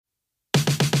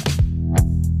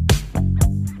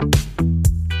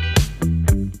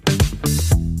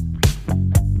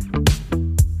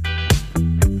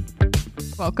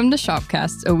Welcome to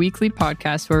Shopcast, a weekly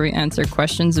podcast where we answer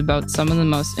questions about some of the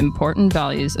most important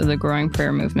values of the growing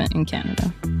prayer movement in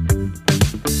Canada.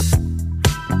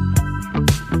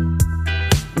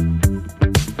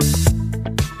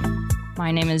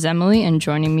 My name is Emily, and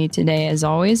joining me today, as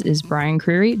always, is Brian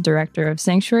Creary, Director of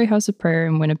Sanctuary House of Prayer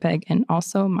in Winnipeg, and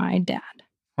also my dad.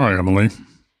 Hi, Emily.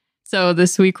 So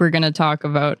this week we're going to talk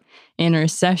about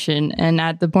intercession, and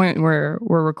at the point where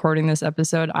we're recording this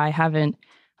episode, I haven't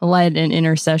led an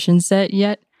intercession set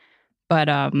yet,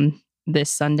 but this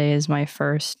Sunday is my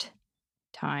first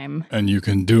time. And you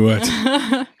can do it.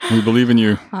 We believe in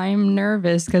you. I'm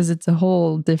nervous because it's a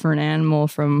whole different animal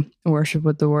from Worship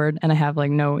with the Word, and I have like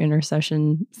no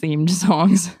intercession themed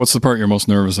songs. What's the part you're most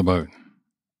nervous about?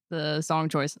 The song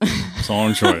choice.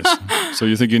 Song choice. So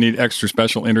you think you need extra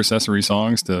special intercessory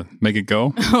songs to make it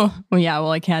go? Oh, well, yeah.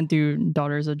 Well, I can't do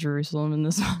Daughters of Jerusalem in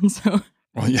this one, so.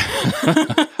 Well, yeah.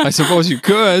 I suppose you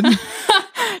could.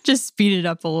 Just speed it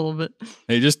up a little bit.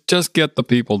 Hey, just get the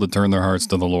people to turn their hearts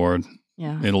to the Lord.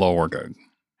 Yeah. It'll all work out.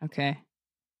 Okay.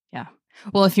 Yeah.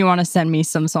 Well, if you want to send me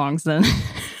some songs, then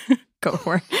go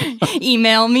for it.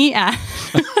 Email me at.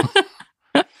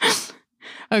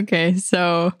 Okay.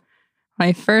 So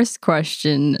my first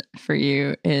question for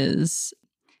you is,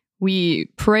 we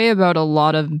pray about a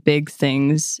lot of big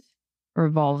things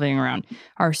revolving around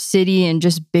our city and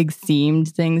just big themed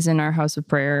things in our house of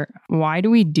prayer. Why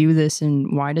do we do this,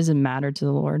 and why does it matter to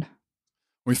the Lord?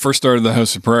 We first started the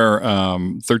House of Prayer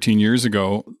 13 years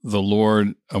ago. The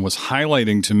Lord was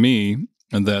highlighting to me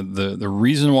that the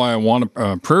reason why I want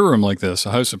a prayer room like this,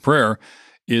 a House of Prayer,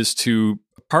 is to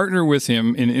partner with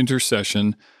Him in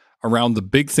intercession around the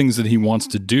big things that He wants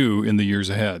to do in the years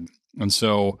ahead. And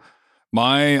so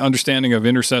my understanding of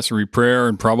intercessory prayer,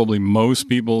 and probably most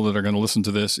people that are going to listen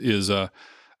to this, is a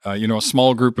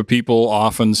small group of people,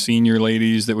 often senior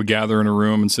ladies, that would gather in a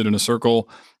room and sit in a circle,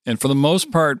 and for the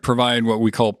most part provide what we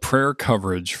call prayer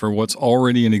coverage for what's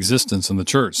already in existence in the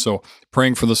church. So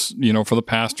praying for the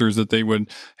pastors, that they would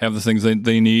have the things that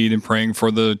they need, and praying for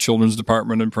the children's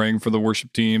department, and praying for the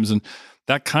worship teams, and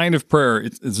that kind of prayer.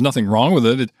 There's nothing wrong with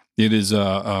it. It is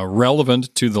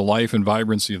relevant to the life and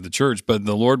vibrancy of the church. But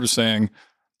the Lord was saying,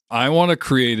 I want to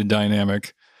create a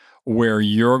dynamic where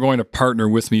you're going to partner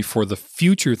with me for the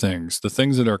future things, the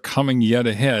things that are coming yet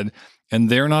ahead, and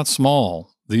they're not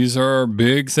small. These are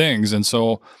big things. And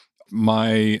so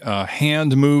my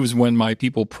hand moves when my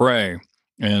people pray,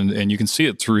 and you can see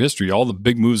it through history. All the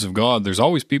big moves of God, there's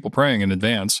always people praying in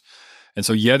advance. And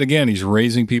so yet again, He's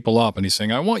raising people up, and He's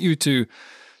saying, I want you to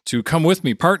come with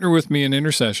me, partner with me in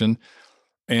intercession.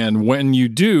 And when you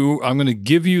do, I'm going to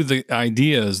give you the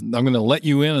ideas. I'm going to let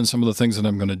you in on some of the things that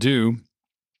I'm going to do.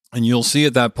 And you'll see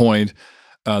at that point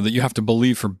that you have to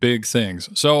believe for big things.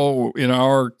 So in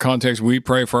our context, we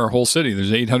pray for our whole city.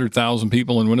 There's 800,000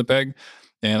 people in Winnipeg.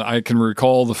 And I can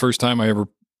recall the first time I ever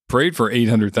prayed for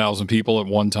 800,000 people at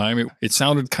one time. It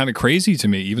sounded kind of crazy to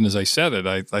me, even as I said it.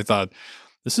 I thought,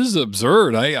 this is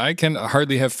absurd. I can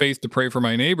hardly have faith to pray for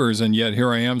my neighbors, and yet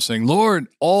here I am saying, Lord,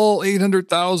 all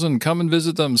 800,000, come and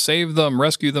visit them, save them,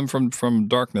 rescue them from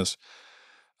darkness.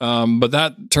 But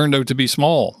that turned out to be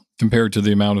small compared to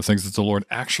the amount of things that the Lord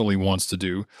actually wants to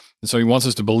do. And so He wants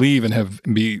us to believe and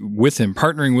be with Him,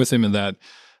 partnering with Him in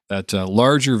that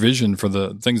larger vision for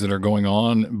the things that are going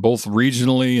on, both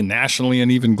regionally and nationally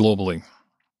and even globally.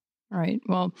 All right.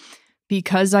 Well,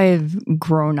 because I've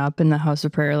grown up in the House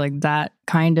of Prayer, like that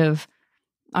kind of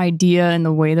idea and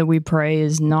the way that we pray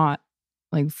is not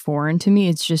like foreign to me.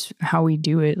 It's just how we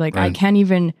do it. Like, right. I can't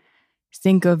even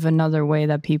think of another way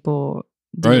that people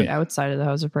do it outside of the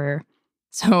House of Prayer.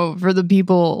 So for the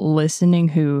people listening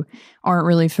who aren't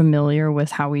really familiar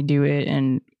with how we do it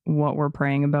and what we're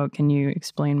praying about, can you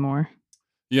explain more?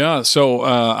 Yeah, so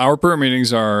our prayer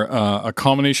meetings are a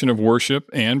combination of worship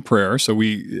and prayer. So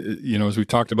we, as we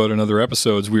talked about in other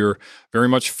episodes, we are very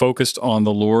much focused on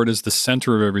the Lord as the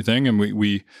center of everything, and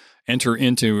we enter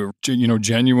into,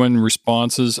 genuine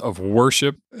responses of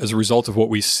worship as a result of what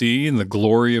we see and the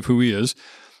glory of who He is.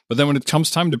 But then when it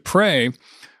comes time to pray,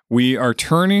 we are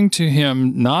turning to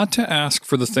Him not to ask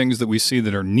for the things that we see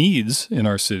that are needs in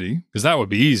our city, because that would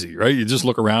be easy, right? You just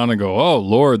look around and go, "Oh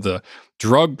Lord, the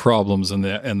drug problems and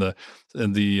the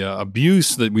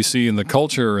abuse that we see in the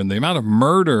culture and the amount of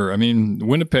murder." I mean,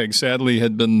 Winnipeg sadly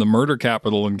had been the murder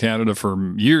capital in Canada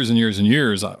for years and years and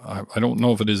years. I don't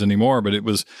know if it is anymore, but it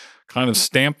was kind of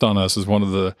stamped on us as one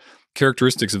of the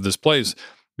characteristics of this place. It'd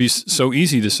be so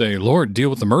easy to say, Lord, deal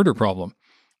with the murder problem.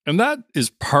 And that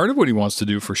is part of what He wants to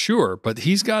do for sure, but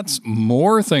He's got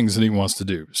more things that He wants to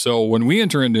do. So when we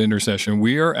enter into intercession,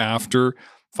 we are after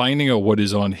finding out what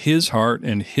is on His heart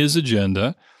and His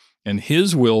agenda, and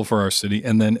his will for our city,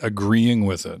 and then agreeing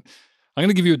with it. I'm going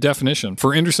to give you a definition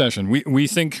for intercession.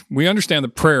 We understand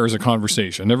that prayer is a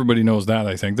conversation. Everybody knows that,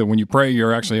 I think, that when you pray,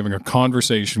 you're actually having a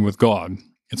conversation with God.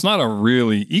 It's not a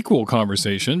really equal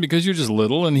conversation because you're just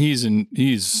little and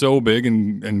he's so big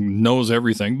and knows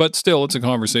everything, but still it's a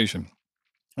conversation.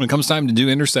 When it comes time to do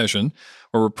intercession,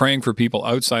 or we're praying for people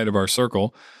outside of our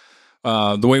circle,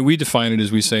 the way we define it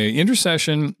is we say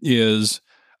intercession is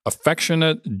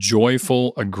affectionate,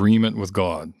 joyful agreement with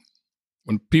God.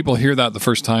 When people hear that the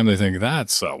first time, they think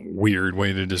that's a weird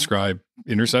way to describe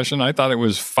intercession. I thought it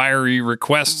was fiery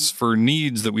requests for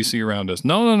needs that we see around us.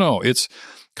 No. It's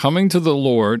coming to the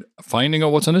Lord, finding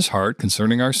out what's on his heart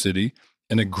concerning our city,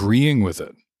 and agreeing with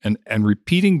it, and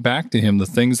repeating back to him the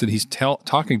things that he's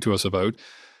talking to us about,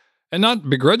 and not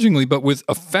begrudgingly, but with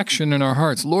affection in our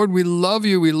hearts. Lord, we love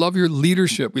you. We love your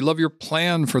leadership. We love your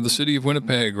plan for the city of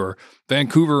Winnipeg or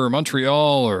Vancouver or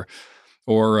Montreal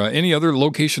or any other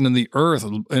location in the earth.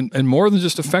 And more than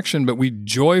just affection, but we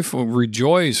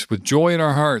rejoice with joy in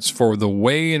our hearts for the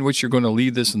way in which you're going to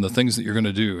lead this and the things that you're going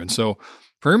to do. And so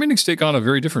prayer meetings take on a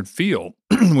very different feel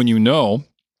when you know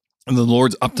and the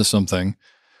Lord's up to something,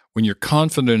 when you're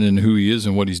confident in who he is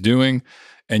and what he's doing,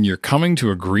 and you're coming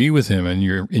to agree with him in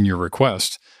your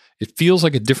request. It feels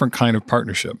like a different kind of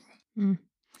partnership.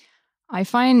 I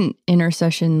find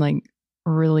intercession like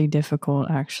really difficult,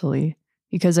 actually,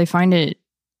 because I find it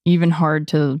even hard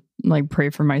to like pray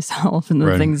for myself and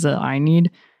the things that I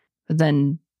need, but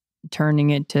then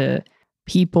turning it to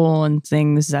people and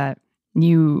things that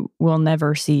you will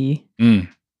never see,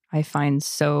 I find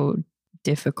so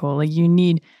difficult. Like you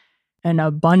need an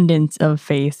abundance of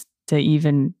faith to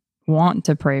even want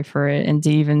to pray for it and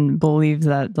to even believe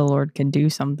that the Lord can do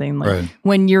something. Like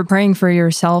when you're praying for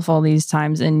yourself all these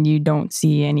times and you don't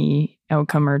see any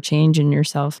outcome or change in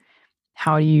yourself,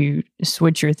 how do you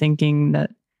switch your thinking that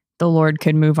the Lord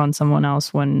could move on someone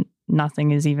else when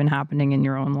nothing is even happening in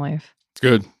your own life? It's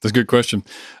good. That's a good question.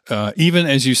 Even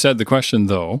as you said the question,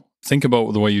 though, think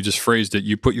about the way you just phrased it.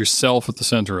 You put yourself at the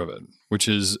center of it, which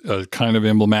is kind of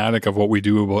emblematic of what we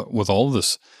do with all of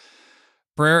this.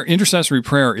 Prayer, intercessory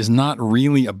prayer, is not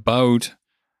really about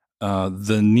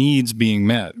the needs being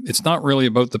met. It's not really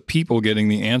about the people getting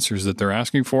the answers that they're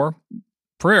asking for.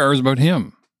 Prayer is about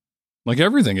him. Like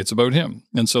everything, it's about him.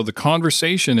 And so the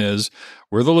conversation is,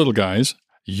 we're the little guys,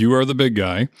 you are the big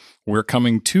guy, we're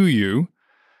coming to you,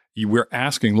 we're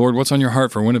asking, Lord, what's on your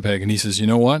heart for Winnipeg? And he says, you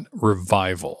know what?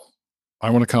 Revival.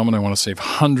 I want to come and I want to save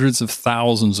hundreds of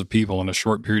thousands of people in a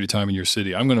short period of time in your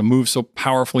city. I'm going to move so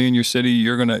powerfully in your city.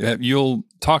 You'll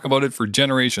talk about it for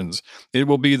generations. It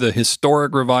will be the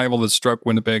historic revival that struck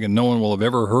Winnipeg, and no one will have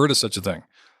ever heard of such a thing.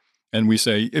 And we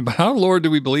say, but how, Lord,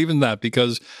 do we believe in that?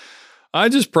 Because I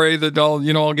just pray that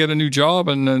I'll get a new job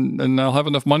and I'll have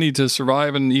enough money to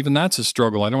survive. And even that's a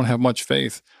struggle. I don't have much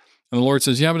faith. And the Lord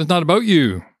says, yeah, but it's not about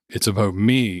you. It's about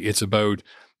me. It's about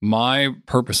my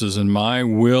purposes and my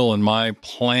will and my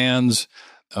plans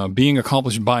being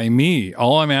accomplished by me.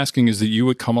 All I'm asking is that you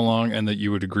would come along and that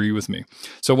you would agree with me.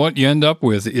 So what you end up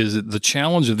with is that the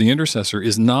challenge of the intercessor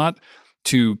is not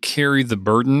to carry the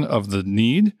burden of the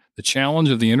need. The challenge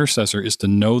of the intercessor is to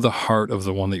know the heart of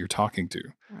the one that you're talking to.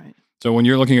 Right. So when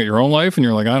you're looking at your own life and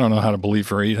you're like, I don't know how to believe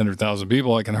for 800,000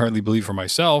 people. I can hardly believe for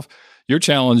myself. Your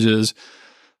challenge is,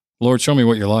 Lord, show me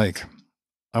what you're like.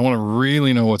 I want to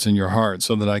really know what's in your heart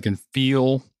so that I can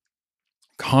feel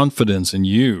confidence in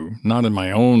you, not in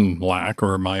my own lack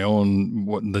or my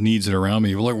own the needs that are around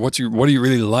me. Lord, what are you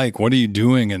really like? What are you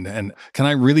doing? And can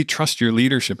I really trust your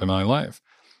leadership in my life?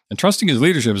 And trusting his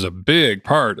leadership is a big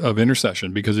part of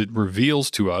intercession because it reveals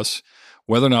to us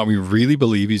whether or not we really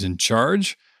believe he's in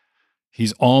charge.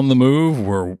 He's on the move.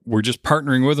 We're just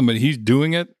partnering with him, but he's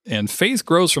doing it. And faith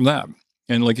grows from that.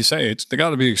 And like you say, they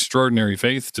got to be extraordinary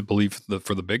faith to believe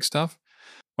for the big stuff.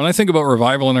 When I think about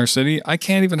revival in our city, I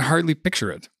can't even hardly picture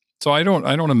it. So I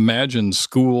don't imagine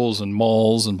schools and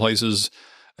malls and places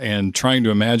and trying to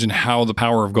imagine how the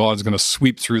power of God is going to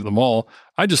sweep through them all.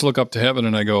 I just look up to heaven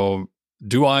and I go,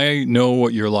 do I know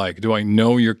what you're like? Do I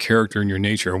know your character and your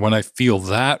nature? And when I feel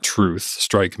that truth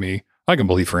strike me, I can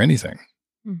believe for anything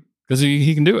because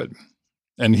he can do it.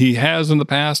 And he has in the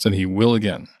past and he will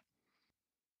again.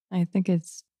 I think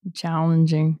it's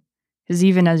challenging because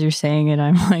even as you're saying it,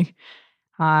 I'm like,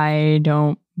 I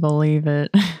don't believe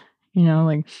it.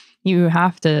 Like you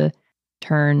have to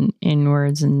turn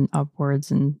inwards and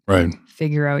upwards and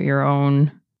figure out your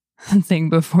own thing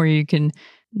before you can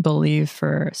believe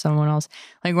for someone else.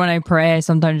 Like when I pray, I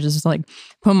sometimes just like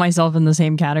put myself in the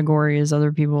same category as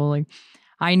other people. Like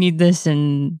I need this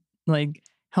and like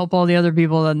help all the other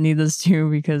people that need this too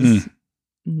because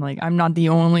Like, I'm not the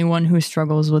only one who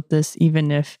struggles with this,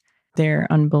 even if they're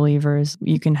unbelievers.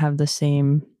 You can have the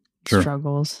same Sure.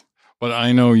 struggles. But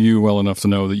I know you well enough to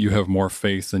know that you have more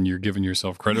faith than you're giving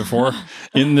yourself credit for.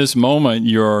 In this moment,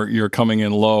 you're coming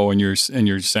in low and you're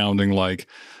sounding like,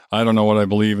 I don't know what I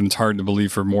believe, and it's hard to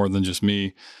believe for more than just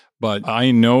me. But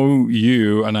I know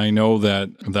you, and I know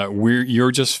that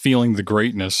you're just feeling the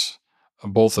greatness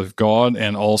both of God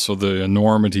and also the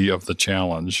enormity of the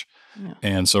challenge. Yeah.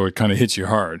 And so it kind of hits you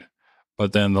hard.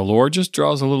 But then the Lord just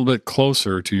draws a little bit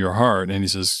closer to your heart and he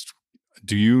says,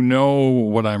 do you know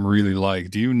what I'm really like?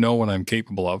 Do you know what I'm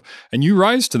capable of? And you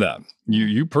rise to that.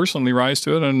 You personally rise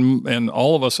to it. And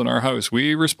all of us in our house,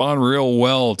 we respond real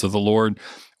well to the Lord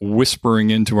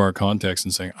whispering into our context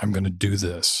and saying, I'm going to do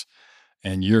this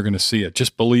and you're going to see it.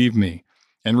 Just believe me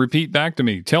and repeat back to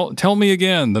me. Tell me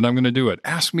again that I'm going to do it.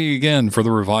 Ask me again for the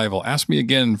revival. Ask me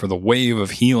again for the wave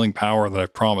of healing power that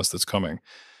I've promised that's coming.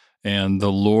 And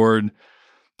the Lord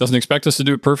doesn't expect us to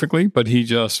do it perfectly, but he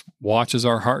just watches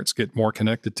our hearts get more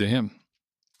connected to him.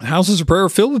 Houses of prayer are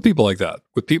filled with people like that,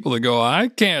 with people that go, I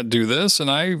can't do this,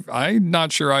 and I'm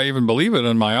not sure I even believe it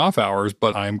in my off hours,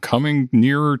 but I'm coming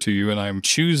nearer to you, and I'm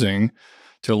choosing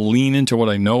to lean into what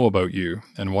I know about you.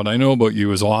 And what I know about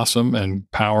you is awesome and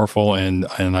powerful, and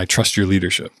I trust your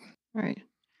leadership. Right.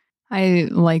 I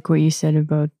like what you said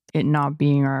about it not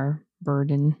being our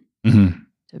burden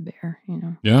to bear,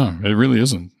 Yeah, it really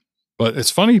isn't. But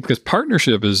it's funny because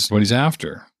partnership is what he's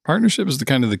after. Partnership is the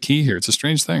kind of the key here. It's a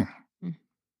strange thing.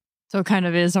 So it kind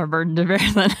of is our burden to bear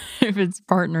then if it's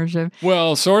partnership.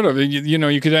 Well, sort of.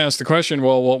 You could ask the question,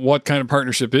 well, what kind of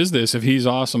partnership is this? If he's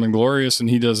awesome and glorious and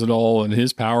he does it all in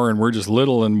his power and we're just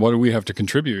little, and what do we have to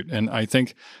contribute? And I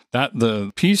think that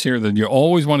the piece here that you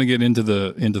always want to get into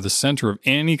the center of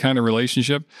any kind of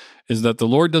relationship is that the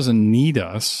Lord doesn't need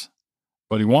us,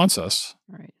 but he wants us.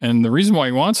 Right. And the reason why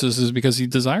he wants us is because he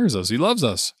desires us. He loves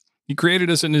us. He created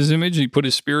us in his image. He put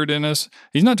his spirit in us.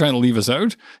 He's not trying to leave us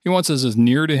out. He wants us as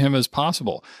near to him as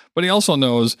possible. But he also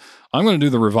knows, I'm going to do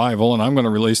the revival and I'm going to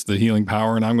release the healing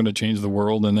power and I'm going to change the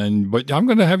world. But I'm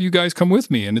going to have you guys come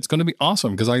with me and it's going to be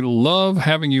awesome because I love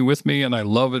having you with me and I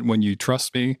love it when you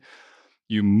trust me.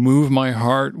 You move my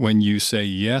heart when you say,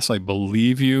 yes, I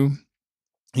believe you.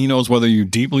 He knows whether you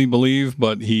deeply believe,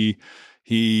 but he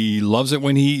loves it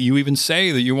when you even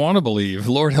say that you want to believe.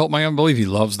 Lord, help my unbelief. He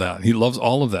loves that. He loves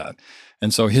all of that.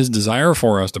 And so his desire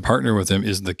for us to partner with him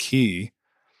is the key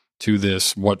to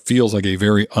this, what feels like a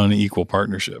very unequal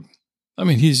partnership. I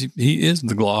mean, he is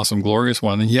the awesome, glorious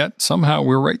one. And yet somehow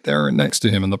we're right there next to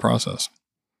him in the process.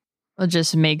 It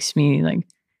just makes me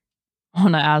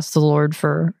want to ask the Lord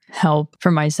for help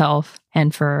for myself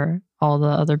and for all the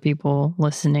other people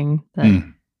listening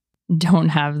that don't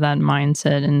have that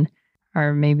mindset and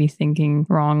are maybe thinking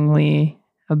wrongly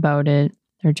about it.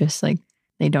 They're just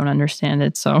they don't understand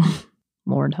it. So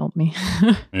Lord, help me.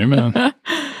 Amen.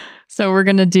 So we're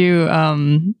going to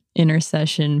do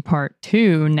Intercession Part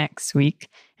 2 next week.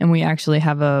 And we actually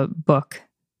have a book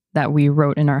that we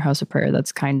wrote in our House of Prayer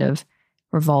that's kind of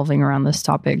revolving around this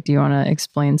topic. Do you want to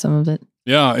explain some of it?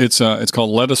 Yeah, it's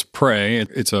called Let Us Pray.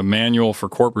 It's a manual for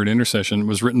corporate intercession. It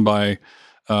was written by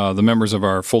the members of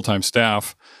our full-time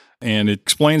staff. And it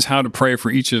explains how to pray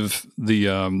for each of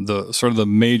the sort of the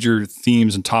major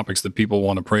themes and topics that people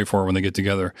want to pray for when they get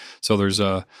together. So there's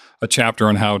a chapter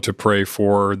on how to pray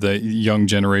for the young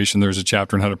generation. There's a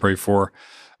chapter on how to pray for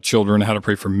children, how to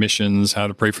pray for missions, how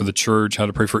to pray for the church, how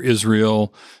to pray for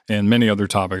Israel, and many other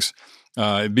topics.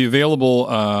 It'd be available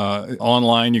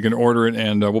online. You can order it,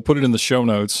 and we'll put it in the show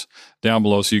notes down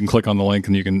below so you can click on the link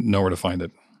and you can know where to find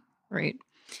it. Great.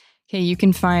 Okay, you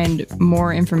can find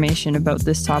more information about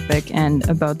this topic and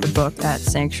about the book at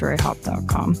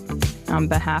sanctuaryhop.com. On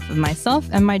behalf of myself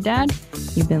and my dad,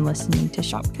 you've been listening to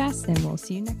Shopcast, and we'll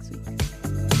see you next week.